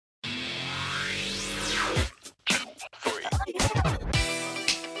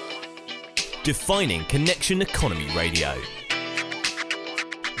Defining Connection Economy Radio.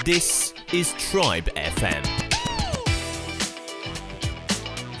 This is Tribe FM.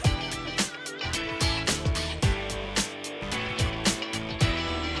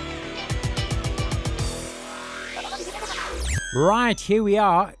 Right, here we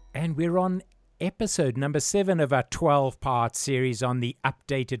are, and we're on episode number 7 of our 12-part series on the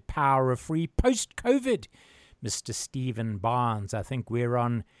updated power of free post-COVID. Mr. Stephen Barnes, I think we're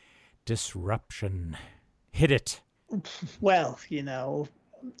on disruption. Hit it. Well,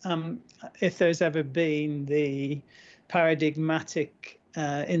 if there's ever been the paradigmatic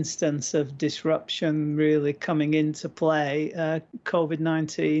instance of disruption really coming into play,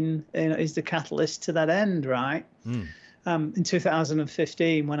 COVID-19 is the catalyst to that end, right? In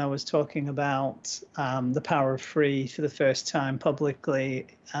 2015, when I was talking about the power of free for the first time publicly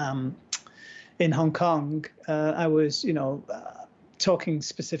in Hong Kong, I was, talking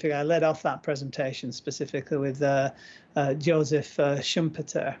specifically. I led off that presentation specifically with Joseph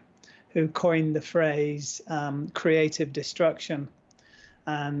Schumpeter, who coined the phrase creative destruction.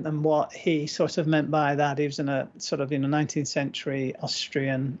 And what he sort of meant by that, he was in a sort of 19th century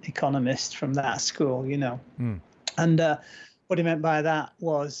Austrian economist from that school, And what he meant by that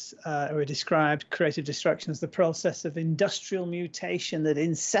was, or he described creative destruction as the process of industrial mutation that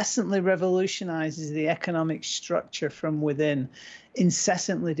incessantly revolutionizes the economic structure from within,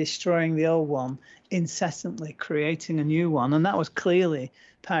 incessantly destroying the old one, incessantly creating a new one. And that was clearly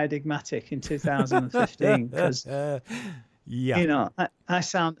paradigmatic in 2015 because,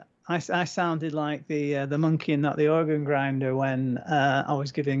 I sounded like the monkey and not the organ grinder when I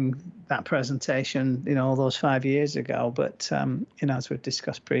was giving that presentation, all those 5 years ago. But as we've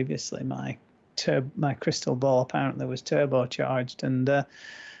discussed previously, my crystal ball apparently was turbocharged, and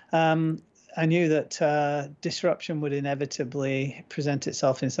I knew that disruption would inevitably present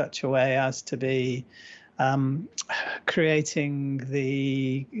itself in such a way as to be creating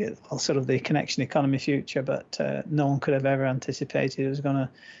the connection economy future, but no one could have ever anticipated it was going to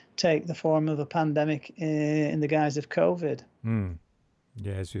take the form of a pandemic in the guise of COVID.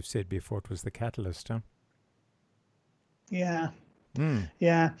 Yeah, as we've said before, it was the catalyst, huh? Yeah.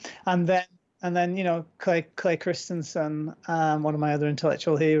 Yeah. And then Clay Christensen, one of my other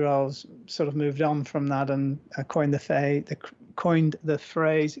intellectual heroes, sort of moved on from that and coined the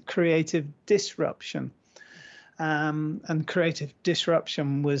phrase creative disruption. And creative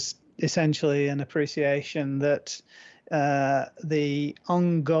disruption was essentially an appreciation that the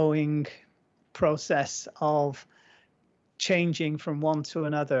ongoing process of changing from one to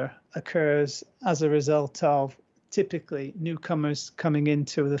another occurs as a result of typically newcomers coming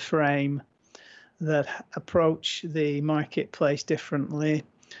into the frame that approach the marketplace differently.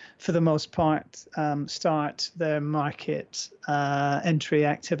 For the most part, start their market entry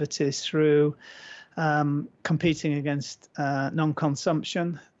activities through competing against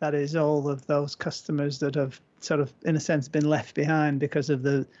non-consumption. That is, all of those customers that have sort of, in a sense, been left behind because of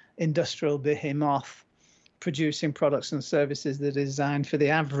the industrial behemoth producing products and services that are designed for the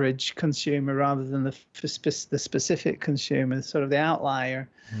average consumer rather than the specific consumer, sort of the outlier.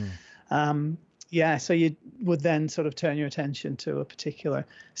 So you would then sort of turn your attention to a particular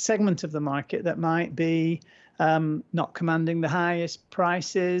segment of the market that might be not commanding the highest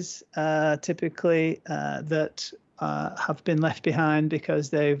prices, typically that have been left behind because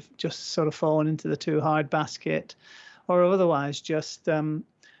they've just sort of fallen into the too hard basket, or otherwise just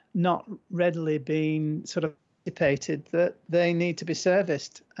not readily been sort of anticipated that they need to be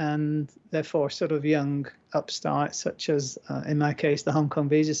serviced, and therefore sort of young upstarts such as, in my case, the Hong Kong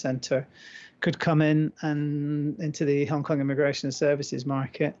Visa Centre, could come in and into the Hong Kong Immigration and Services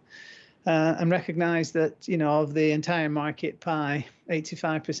market and recognise that, of the entire market pie,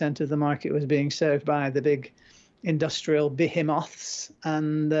 85% of the market was being served by the big industrial behemoths,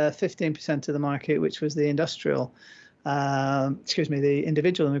 and 15% of the market, which was the the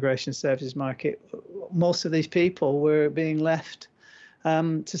individual immigration services market. Most of these people were being left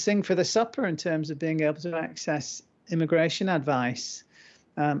to sing for the supper in terms of being able to access immigration advice.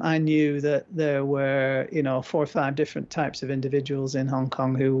 I knew that there were, 4 or 5 different types of individuals in Hong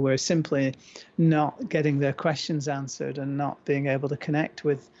Kong who were simply not getting their questions answered and not being able to connect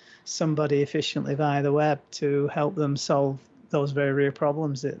with somebody efficiently via the web to help them solve those very real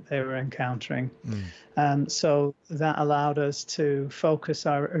problems that they were encountering. So that allowed us to focus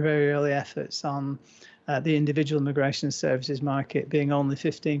our very early efforts on the individual immigration services market being only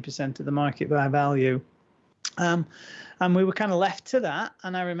 15% of the market by value. And we were kind of left to that.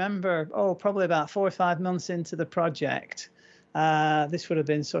 And I remember, probably about 4 or 5 months into the project, this would have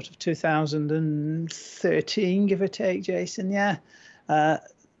been sort of 2013, give or take, Jason.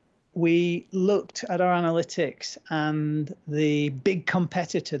 we looked at our analytics, and the big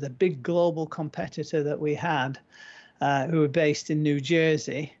competitor, the big global competitor that we had, who were based in New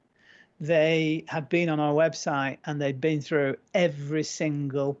Jersey, they had been on our website and they'd been through every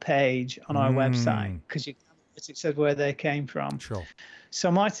single page on our website, because it said where they came from. Sure.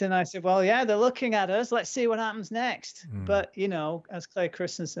 So Martin and I said, well, yeah, they're looking at us. Let's see what happens next. But, you know, as Clay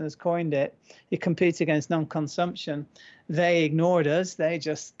Christensen has coined it, you compete against non-consumption. They ignored us. They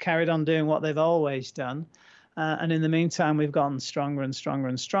just carried on doing what they've always done. And in the meantime, we've gotten stronger and stronger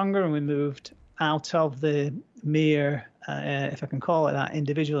and stronger. And we moved out of the mere, if I can call it that,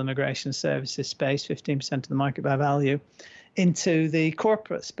 individual immigration services space, 15% of the market by value, into the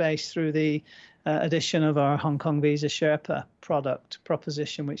corporate space through the addition of our Hong Kong Visa Sherpa product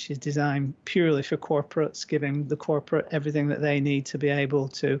proposition, which is designed purely for corporates, giving the corporate everything that they need to be able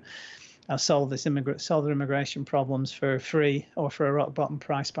to solve their immigration problems for free or for a rock bottom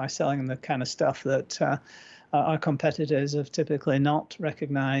price by selling them the kind of stuff that our competitors have typically not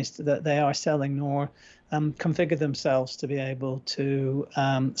recognized that they are selling, nor configure themselves to be able to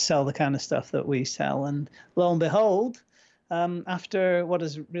sell the kind of stuff that we sell. And lo and behold, after what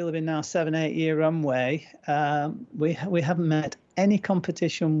has really been now 7-8 year runway, we haven't met any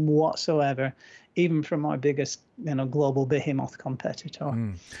competition whatsoever, even from our biggest, global behemoth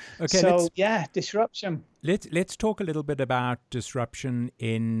competitor. Okay, so disruption. Let's talk a little bit about disruption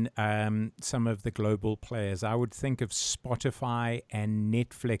in some of the global players. I would think of Spotify and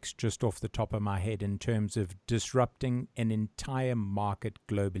Netflix just off the top of my head in terms of disrupting an entire market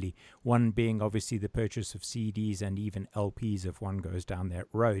globally. One being obviously the purchase of CDs and even LPs if one goes down that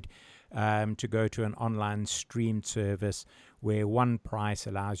road, to go to an online streamed service where one price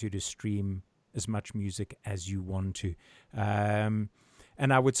allows you to stream as much music as you want to.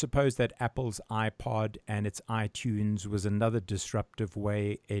 And I would suppose that Apple's iPod and its iTunes was another disruptive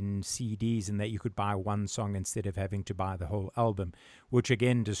way in CDs, in that you could buy one song instead of having to buy the whole album, which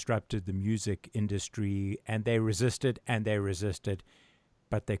again disrupted the music industry. And they resisted,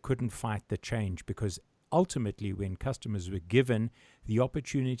 but they couldn't fight the change, because ultimately when customers were given the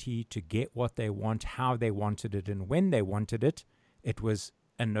opportunity to get what they want, how they wanted it, and when they wanted it, it was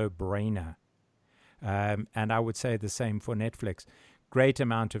a no-brainer. And I would say the same for Netflix. Great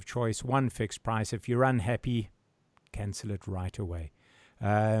amount of choice, one fixed price. If you're unhappy, cancel it right away.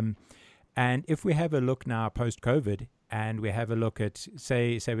 And if we have a look now post-COVID, and we have a look at,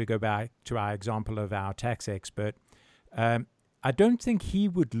 say we go back to our example of our tax expert, I don't think he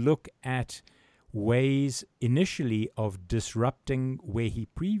would look at ways initially of disrupting where he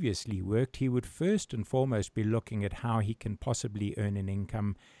previously worked. He would first and foremost be looking at how he can possibly earn an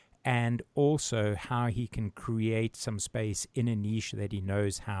income, and also how he can create some space in a niche that he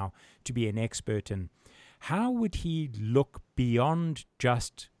knows how to be an expert in. How would he look beyond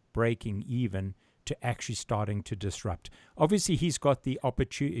just breaking even to actually starting to disrupt? Obviously, he's got the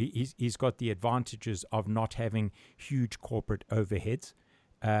opportunity. He's got the advantages of not having huge corporate overheads,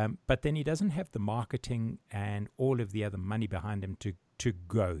 but then he doesn't have the marketing and all of the other money behind him to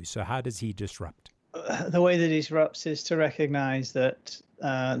go. So how does he disrupt? The way that he disrupts is to recognize that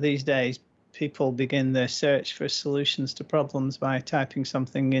these days people begin their search for solutions to problems by typing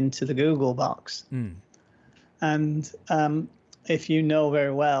something into the Google box. And if you know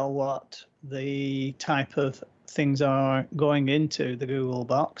very well what the type of things are going into the Google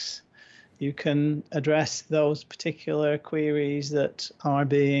box, you can address those particular queries that are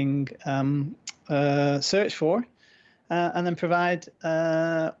being searched for, and then provide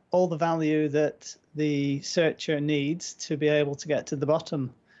all the value that the searcher needs to be able to get to the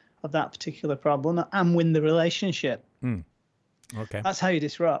bottom of that particular problem and win the relationship. Okay, that's how you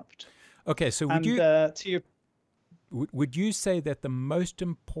disrupt. Okay, so would you say that the most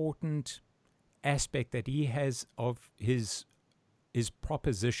important aspect that he has of his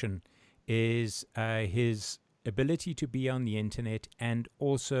proposition is his ability to be on the internet, and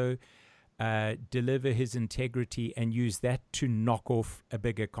also deliver his integrity and use that to knock off a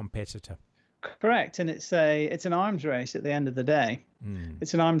bigger competitor? Correct, and it's an arms race at the end of the day.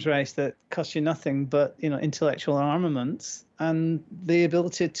 It's an arms race that costs you nothing but intellectual armaments and the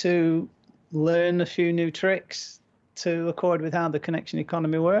ability to learn a few new tricks to accord with how the connection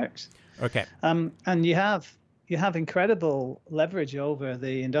economy works. Okay, and you have incredible leverage over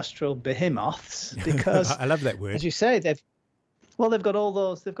the industrial behemoths, because I love that word. As you say, they've got all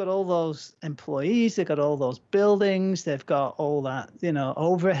those employees, they've got all those buildings, they've got all that,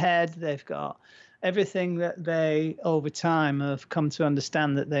 overhead, they've got everything that they over time have come to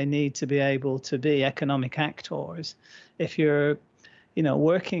understand that they need to be able to be economic actors. If you're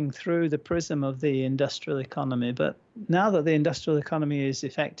working through the prism of the industrial economy. But now that the industrial economy is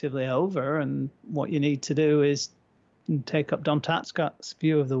effectively over, and what you need to do is take up Don Tapscott's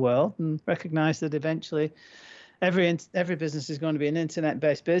view of the world and recognize that eventually every business is going to be an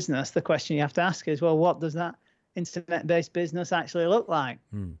internet-based business. The question you have to ask is, well, what does that internet-based business actually look like?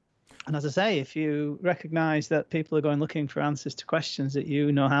 And as I say, if you recognize that people are going looking for answers to questions that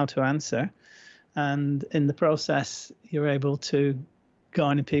you know how to answer, and in the process, you're able to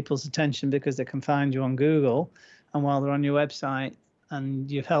garner people's attention because they can find you on Google, and while they're on your website,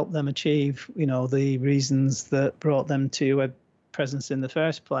 and you've helped them achieve, the reasons that brought them to your web presence in the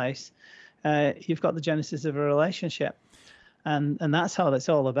first place, you've got the genesis of a relationship. And that's how it's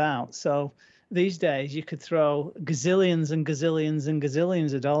all about. So these days, you could throw gazillions and gazillions and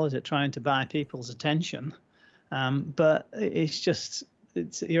gazillions of dollars at trying to buy people's attention. But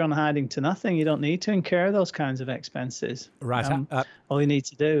you're on hiding to nothing. You don't need to incur those kinds of expenses. Right. All you need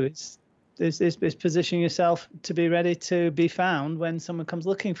to do is position yourself to be ready to be found when someone comes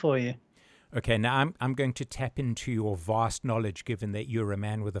looking for you. Okay, now I'm going to tap into your vast knowledge, given that you're a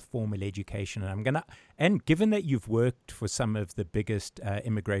man with a formal education, and given that you've worked for some of the biggest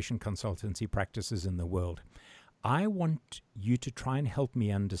immigration consultancy practices in the world. I want you to try and help me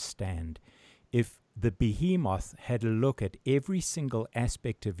understand, if the behemoth had a look at every single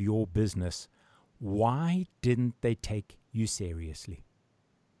aspect of your business, why didn't they take you seriously?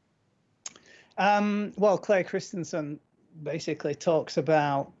 Well, Clay Christensen basically talks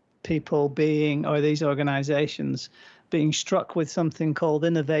about people these organizations being struck with something called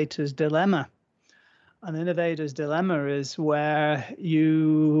innovator's dilemma. An innovator's dilemma is where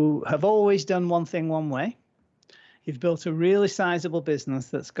you have always done one thing one way. You've built a really sizable business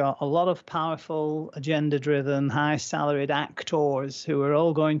that's got a lot of powerful, agenda-driven, high-salaried actors who are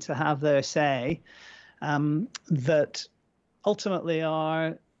all going to have their say, that ultimately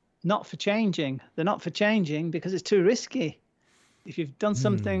are not for changing. They're not for changing because it's too risky. If you've done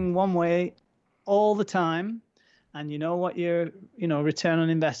something one way all the time, and you know what your return on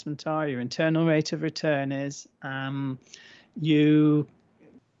investment are, your internal rate of return is, you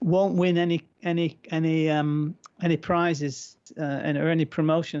won't win any prizes or any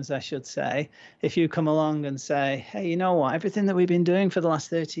promotions, I should say, if you come along and say, hey, you know what, everything that we've been doing for the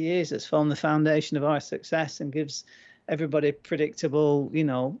last 30 years has formed the foundation of our success and gives everybody predictable,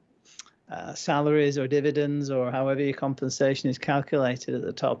 salaries or dividends or however your compensation is calculated at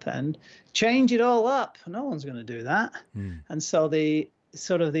the top end. Change it all up. No one's going to do that. And so the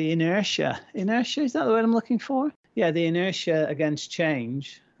inertia, is that the word I'm looking for? Yeah, the inertia against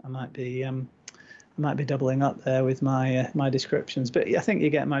change. I might be doubling up there with my descriptions, but I think you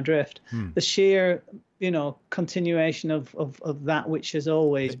get my drift. The sheer, continuation of that which has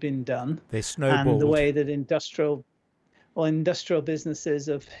always been done. They snowballed. And the way that industrial businesses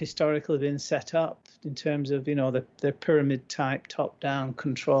have historically been set up in terms of, the pyramid type, top down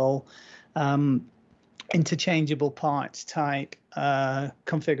control, interchangeable parts type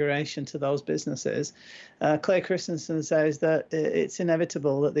configuration to those businesses. Clay Christensen says that it's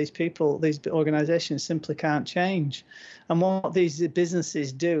inevitable that these organizations simply can't change. And what these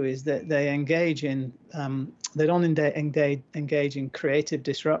businesses do is that they engage in, they don't engage in creative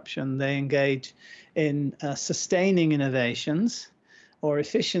disruption. They engage in sustaining innovations or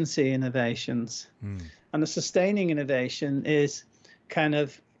efficiency innovations. And the sustaining innovation is kind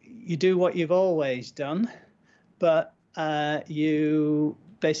of, you do what you've always done, but you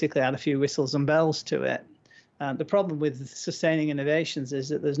basically add a few whistles and bells to it. The problem with sustaining innovations is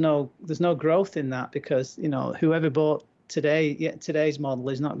that there's no growth in that, because whoever bought today's model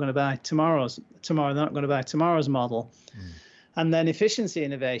is not going to buy tomorrow's. They're not going to buy tomorrow's model. And then efficiency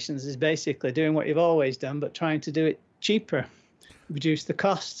innovations is basically doing what you've always done, but trying to do it cheaper, reduce the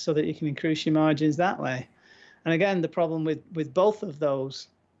cost so that you can increase your margins that way. And again, the problem with both of those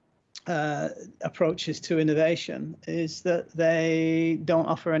approaches to innovation is that they don't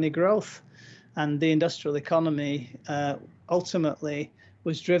offer any growth. And the industrial economy ultimately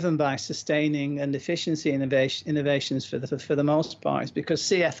was driven by sustaining and efficiency innovations for the most part. It's because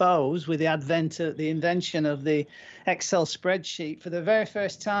CFOs, with the invention of the Excel spreadsheet, for the very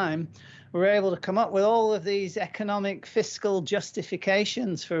first time, were able to come up with all of these economic fiscal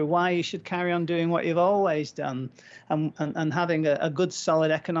justifications for why you should carry on doing what you've always done, and having a good solid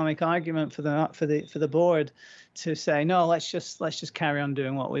economic argument for the board to say, no, let's just carry on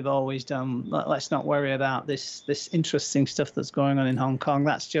doing what we've always done. Let's not worry about this interesting stuff that's going on in Hong Kong.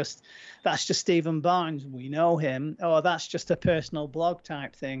 That's just Stephen Barnes. We know him. Oh, that's just a personal blog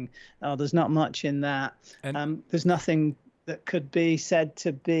type thing. Oh, there's not much in that. There's nothing that could be said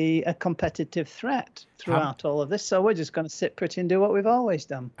to be a competitive threat throughout all of this. So we're just going to sit pretty and do what we've always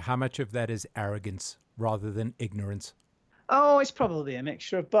done. How much of that is arrogance rather than ignorance? Oh, it's probably a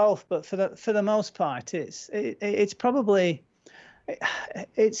mixture of both, but for the most part, it's probably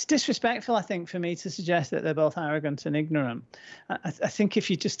it's disrespectful, I think, for me to suggest that they're both arrogant and ignorant. I think if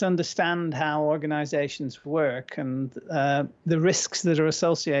you just understand how organizations work and the risks that are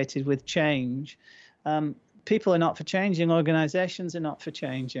associated with change, people are not for changing, organizations are not for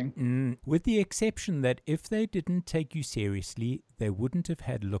changing. With the exception that if they didn't take you seriously, they wouldn't have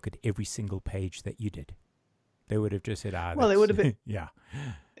had a look at every single page that you did. They would have just said, well, it would have been, yeah.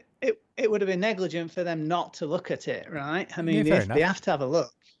 It would have been negligent for them not to look at it, right? I mean, Yeah, they have to have a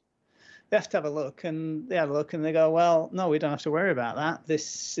look. They have to have a look, and they have a look, and they go, well, no, we don't have to worry about that.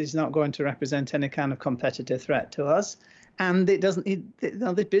 This is not going to represent any kind of competitive threat to us, and it doesn't.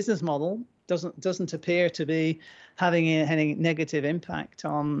 The business model doesn't appear to be having any negative impact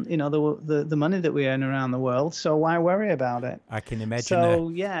on the money that we earn around the world. So why worry about it? I can imagine.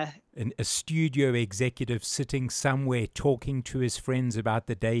 So a studio executive sitting somewhere talking to his friends about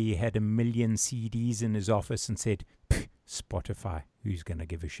the day he had 1 million CDs in his office and said, Spotify, who's going to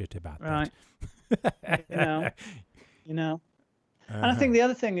give a shit about that? Right. And I think the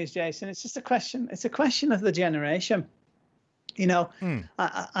other thing is, Jason, it's just a question of the generation.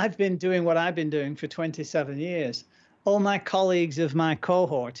 I've been doing what I've been doing for 27 years. All my colleagues of my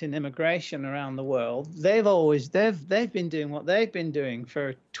cohort in immigration around the world, they've been doing what they've been doing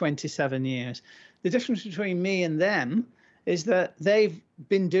for 27 years. The difference between me and them is that they've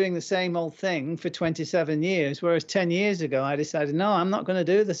been doing the same old thing for 27 years, whereas 10 years ago I decided, no, I'm not going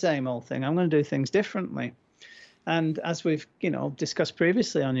to do the same old thing. I'm going to do things differently. And as we've discussed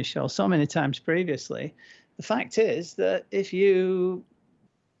previously on your show so many times previously, the fact is that if you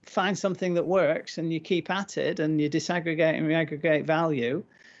find something that works and you keep at it and you disaggregate and reaggregate value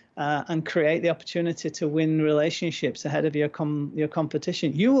and create the opportunity to win relationships ahead of your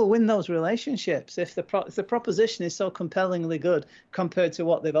competition, you will win those relationships. If the proposition is so compellingly good compared to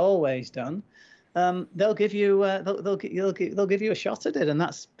what they've always done, they'll give you they'll give you a shot at it, and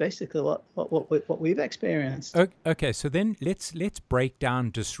that's basically what we've experienced. Okay, so then let's break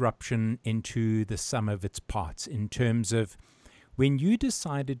down disruption into the sum of its parts in terms of when you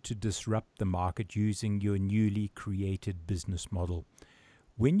decided to disrupt the market using your newly created business model.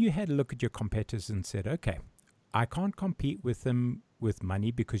 When you had a look at your competitors and said, okay, I can't compete with them with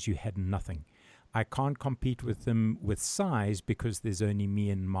money because you had nothing. I can't compete with them with size because there's only me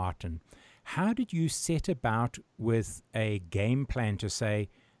and Martin. How did you set about with a game plan to say,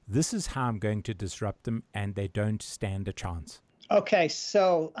 this is how I'm going to disrupt them and they don't stand a chance? Okay,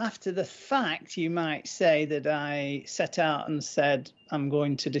 so after the fact, you might say that I set out and said I'm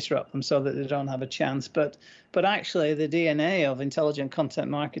going to disrupt them so that they don't have a chance. But actually, the DNA of intelligent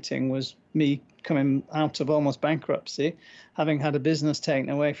content marketing was me coming out of almost bankruptcy, having had a business taken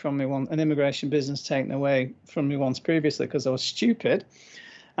away from me, an immigration business taken away from me once previously because I was stupid.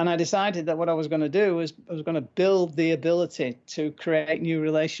 And I decided that what I was going to do was I was going to build the ability to create new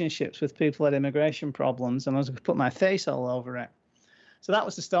relationships with people at immigration problems, and I was going to put my face all over it. So that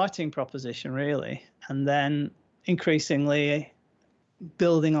was the starting proposition, really. And then increasingly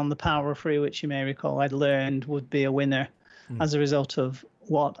building on the power of free, which you may recall I'd learned would be a winner as a result of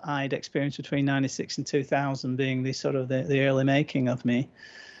what I'd experienced between 96 and 2000 being the early making of me.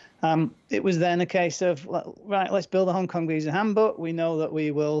 It was then a case of, right, let's build a Hong Kong Visa Handbook. We know that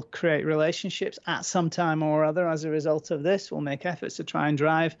we will create relationships at some time or other as a result of this. We'll make efforts to try and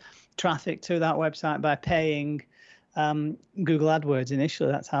drive traffic to that website by paying Google AdWords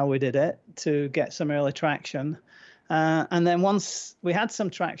initially. That's how we did it, to get some early traction. And then once we had some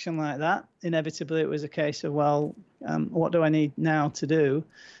traction like that, inevitably it was a case of, well, what do I need now to do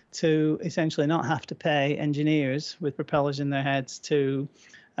to essentially not have to pay engineers with propellers in their heads to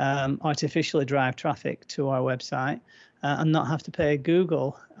artificially drive traffic to our website and not have to pay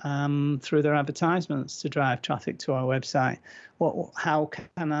Google through their advertisements to drive traffic to our website. How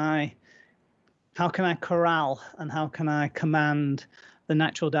can I corral and how can I command the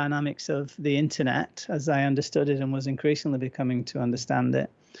natural dynamics of the internet as I understood it and was increasingly becoming to understand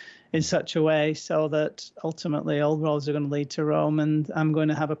it in such a way so that ultimately all roads are going to lead to Rome, and I'm going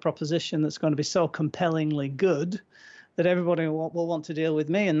to have a proposition that's going to be so compellingly good that everybody will want to deal with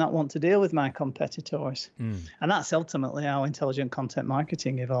me and not want to deal with my competitors. And that's ultimately how intelligent content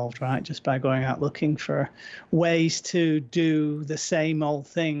marketing evolved, right? Just by going out looking for ways to do the same old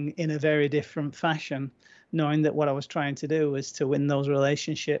thing in a very different fashion, knowing that what I was trying to do was to win those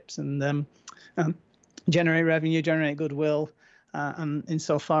relationships and generate revenue, generate goodwill, and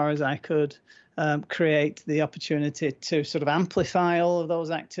insofar as I could create the opportunity to sort of amplify all of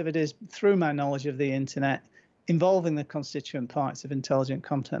those activities through my knowledge of the internet, involving the constituent parts of intelligent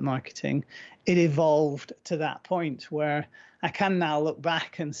content marketing, it evolved to that point where I can now look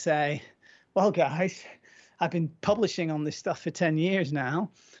back and say, well, guys, I've been publishing on this stuff for 10 years now,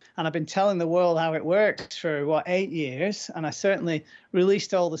 and I've been telling the world how it works for, 8 years. And I certainly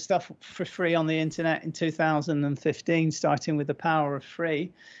released all the stuff for free on the internet in 2015, starting with The Power of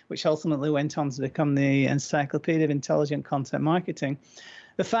Free, which ultimately went on to become the Encyclopedia of Intelligent Content Marketing.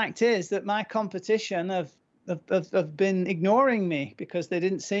 The fact is that my competition have been ignoring me because they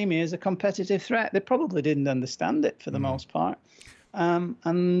didn't see me as a competitive threat. They probably didn't understand it for the most part.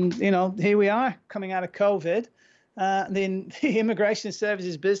 And, here we are coming out of COVID. The immigration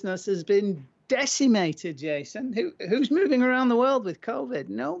services business has been decimated, Jason. Who's moving around the world with COVID?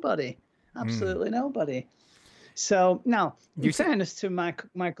 Nobody. Absolutely nobody. So now, in fairness to my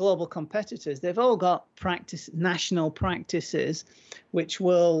global competitors, they've all got national practices, which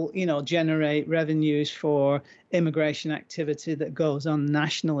will, generate revenues for immigration activity that goes on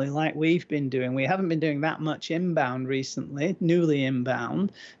nationally, like we've been doing. We haven't been doing that much inbound recently, newly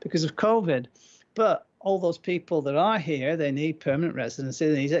inbound, because of COVID. But all those people that are here, they need permanent residency,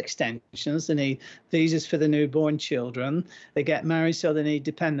 they need extensions, they need visas for the newborn children. They get married, so they need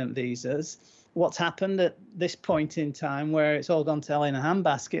dependent visas. What's happened at this point in time where it's all gone to hell in a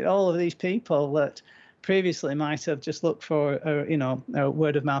handbasket, all of these people that previously might have just looked for a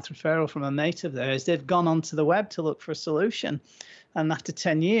word of mouth referral from a mate of theirs, they've gone onto the web to look for a solution. And after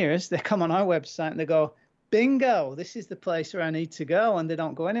 10 years, they come on our website and they go, bingo, this is the place where I need to go, and they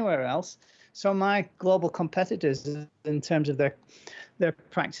don't go anywhere else. So my global competitors, in terms of their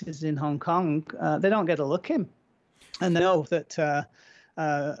practices in Hong Kong, they don't get a look in. And they know that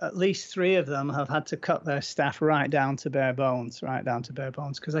at least 3 of them have had to cut their staff right down to bare bones,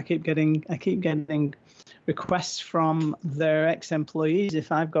 because I keep getting requests from their ex-employees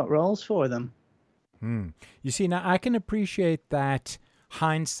if I've got roles for them. You see, now I can appreciate that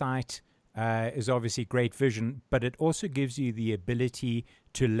hindsight is obviously great vision, but it also gives you the ability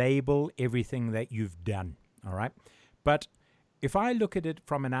to label everything that you've done, all right? But if I look at it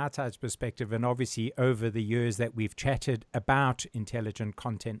from an outsider's perspective, and obviously over the years that we've chatted about intelligent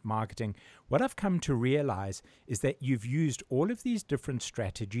content marketing, what I've come to realize is that you've used all of these different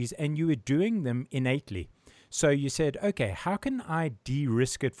strategies and you were doing them innately. So you said, okay, how can I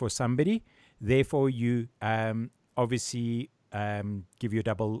de-risk it for somebody? Therefore, you obviously give you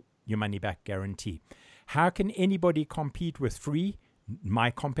double your money back guarantee. How can anybody compete with free? My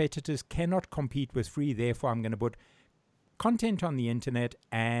competitors cannot compete with free. Therefore, I'm going to put content on the internet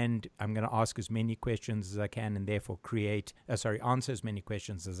and I'm going to ask as many questions as I can and therefore answer as many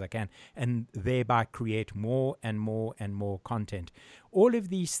questions as I can and thereby create more and more and more content. All of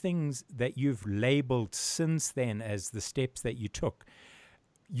these things that you've labeled since then as the steps that you took,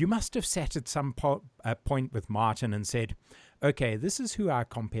 you must have sat at some point with Martin and said, okay, this is who our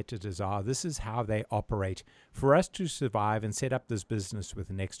competitors are. This is how they operate. For us to survive and set up this business with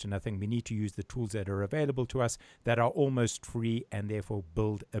next to nothing, we need to use the tools that are available to us that are almost free and therefore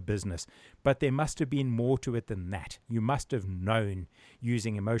build a business. But there must have been more to it than that. You must have known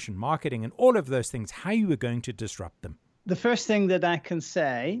using emotion marketing and all of those things, how you were going to disrupt them. The first thing that I can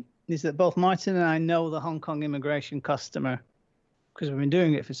say is that both Martin and I know the Hong Kong immigration customer because we've been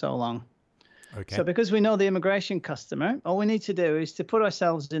doing it for so long. Okay. So because we know the immigration customer, all we need to do is to put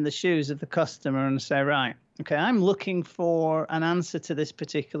ourselves in the shoes of the customer and say, right, okay, I'm looking for an answer to this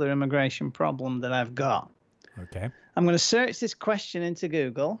particular immigration problem that I've got. Okay. I'm going to search this question into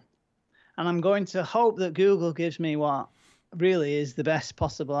Google, and I'm going to hope that Google gives me what really is the best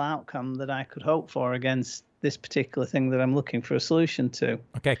possible outcome that I could hope for against this particular thing that I'm looking for a solution to.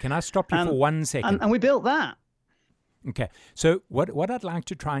 Okay, can I stop you for 1 second? And we built that. Okay, so what I'd like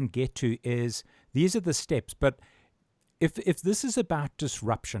to try and get to is, these are the steps, but if this is about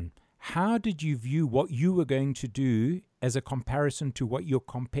disruption, how did you view what you were going to do as a comparison to what your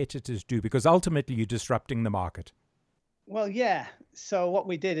competitors do? Because ultimately you're disrupting the market. Well, yeah. So what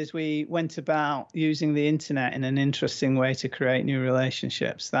we did is we went about using the internet in an interesting way to create new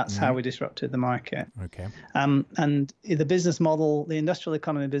relationships. That's how we disrupted the market. Okay. And the business model, the industrial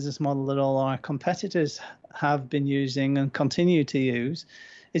economy business model that all our competitors have been using and continue to use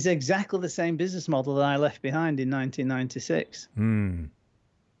is exactly the same business model that I left behind in 1996.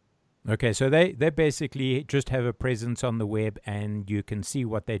 Okay, so they basically just have a presence on the web and you can see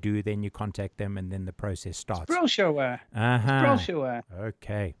what they do, then you contact them and then the process starts. It's brochureware. Uh-huh. It's brochureware.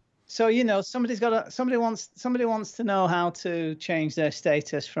 Okay. So somebody wants to know how to change their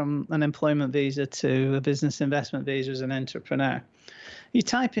status from an employment visa to a business investment visa as an entrepreneur. You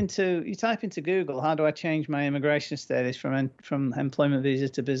type into Google, how do I change my immigration status from employment visa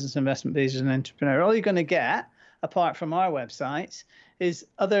to business investment visa as an entrepreneur? All you're going to get, apart from our websites, is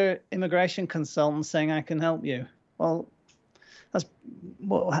other immigration consultants saying I can help you. Well,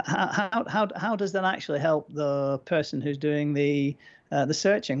 how does that actually help the person who's doing the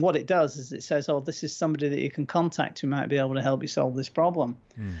searching? What it does is it says, oh, this is somebody that you can contact who might be able to help you solve this problem.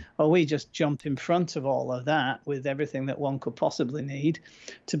 Well, we just jump in front of all of that with everything that one could possibly need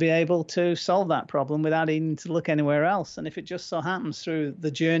to be able to solve that problem without needing to look anywhere else. And if it just so happens through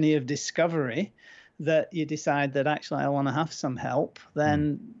the journey of discovery that you decide that actually I want to have some help,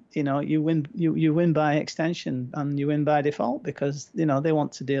 then you win by extension, and you win by default, because they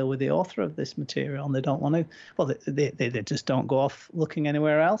want to deal with the author of this material, and they don't want to. Well, they just don't go off looking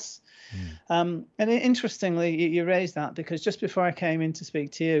anywhere else. And interestingly, you raised that because just before I came in to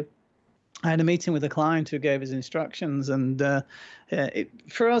speak to you, I had a meeting with a client who gave us instructions, and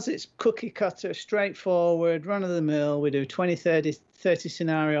for us, it's cookie cutter, straightforward, run of the mill. We do 20, 30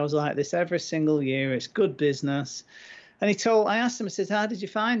 scenarios like this every single year. It's good business. And I asked him, I said, how did you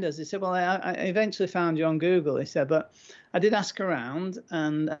find us? He said, well, I eventually found you on Google. He said, but I did ask around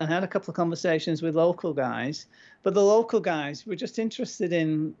and I had a couple of conversations with local guys, but the local guys were just interested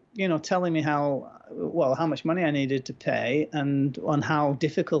in, telling me how much money I needed to pay and on how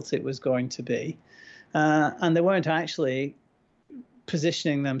difficult it was going to be. And they weren't actually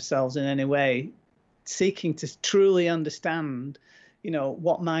positioning themselves in any way, seeking to truly understand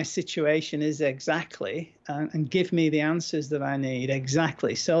what my situation is exactly, and give me the answers that I need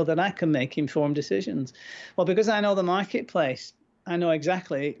exactly so that I can make informed decisions. Well, because I know the marketplace, I know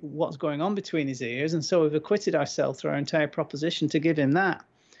exactly what's going on between his ears. And so we've acquitted ourselves through our entire proposition to give him that.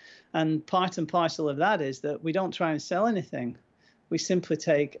 And part and parcel of that is that we don't try and sell anything. We simply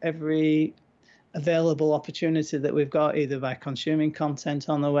take every available opportunity that we've got, either by consuming content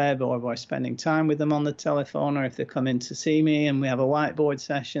on the web or by spending time with them on the telephone, or if they come in to see me and we have a whiteboard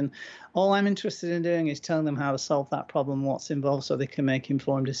session. All I'm interested in doing is telling them how to solve that problem, what's involved, so they can make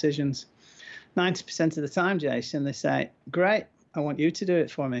informed decisions. 90% of the time, Jason, they say, great, I want you to do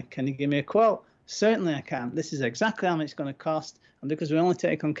it for me. Can you give me a quote? Certainly I can. This is exactly how much it's going to cost. And because we only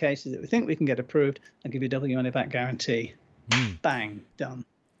take on cases that we think we can get approved, I'll give you a double your money back guarantee. Bang, done.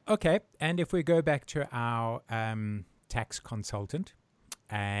 Okay, and if we go back to our tax consultant,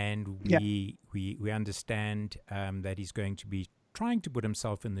 and we understand that he's going to be trying to put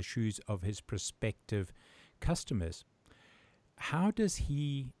himself in the shoes of his prospective customers, how does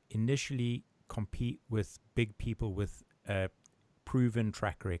he initially compete with big people with a proven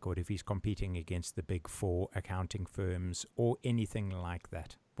track record if he's competing against the big four accounting firms or anything like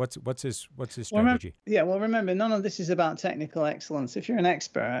that? What's his strategy? Remember, none of this is about technical excellence. If you're an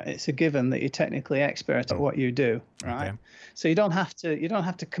expert, it's a given that you're technically expert at what you do, right? Okay. So you don't have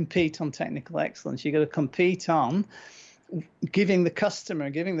to compete on technical excellence. You got to compete on giving the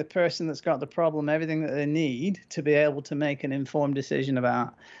person that's got the problem everything that they need to be able to make an informed decision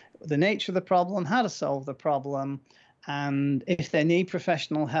about the nature of the problem, how to solve the problem, and if they need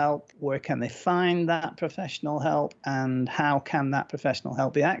professional help, where can they find that professional help, and how can that professional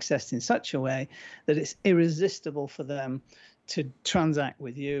help be accessed in such a way that it's irresistible for them to transact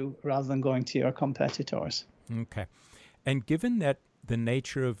with you rather than going to your competitors. Okay. And given that the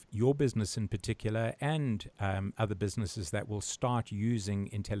nature of your business in particular and other businesses that will start using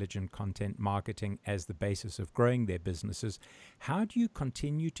intelligent content marketing as the basis of growing their businesses, how do you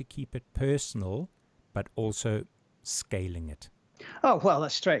continue to keep it personal but also scaling it? Oh, well,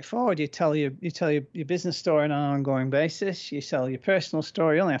 that's straightforward. You tell your business story on an ongoing basis. You sell your personal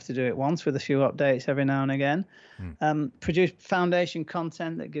story. You only have to do it once with a few updates every now and again. Produce foundation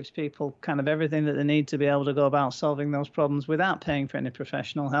content that gives people kind of everything that they need to be able to go about solving those problems without paying for any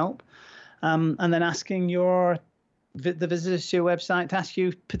professional help. And then asking the visitors to your website to ask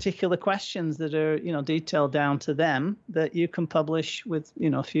you particular questions that are, detailed down to them, that you can publish with,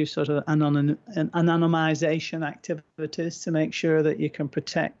 a few sort of anonymization activities to make sure that you can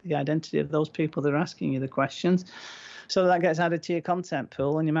protect the identity of those people that are asking you the questions. So that gets added to your content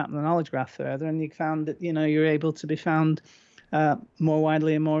pool, and you map the knowledge graph further, and you found that, you're able to be found more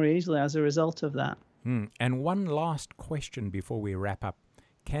widely and more easily as a result of that. And one last question before we wrap up.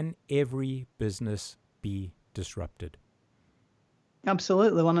 Can every business be disrupted?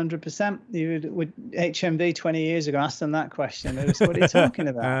 Absolutely, 100%. You would HMV 20 years ago asked them that question. They said, what are you talking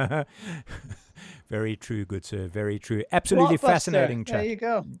about? Very true, good sir. Very true. Absolutely fascinating chat. There you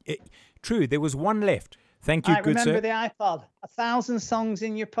go. True. There was one left. Thank you, I good remember sir. the iPod. 1,000 songs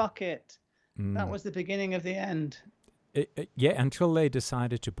in your pocket. That was the beginning of the end. Yeah, until they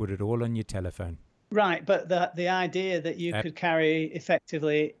decided to put it all on your telephone. Right, but the idea that you could carry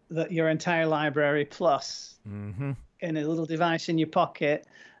effectively your entire library plus in a little device in your pocket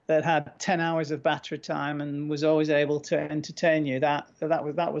that had 10 hours of battery time and was always able to entertain you, that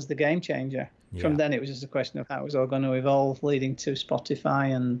was the game changer. Yeah. From then, it was just a question of how it was all going to evolve, leading to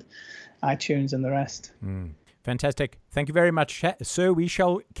Spotify and iTunes and the rest. Fantastic. Thank you very much, sir. We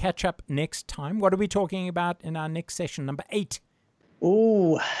shall catch up next time. What are we talking about in our next session, number 8?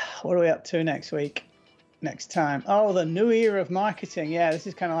 Ooh, what are we up to next week? Next time? Oh, the new era of marketing. Yeah, this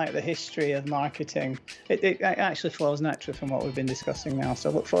is kind of like the history of marketing. It actually flows naturally from what we've been discussing now. So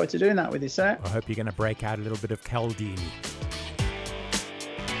I look forward to doing that with you, sir. I hope you're going to break out a little bit of Cialdini.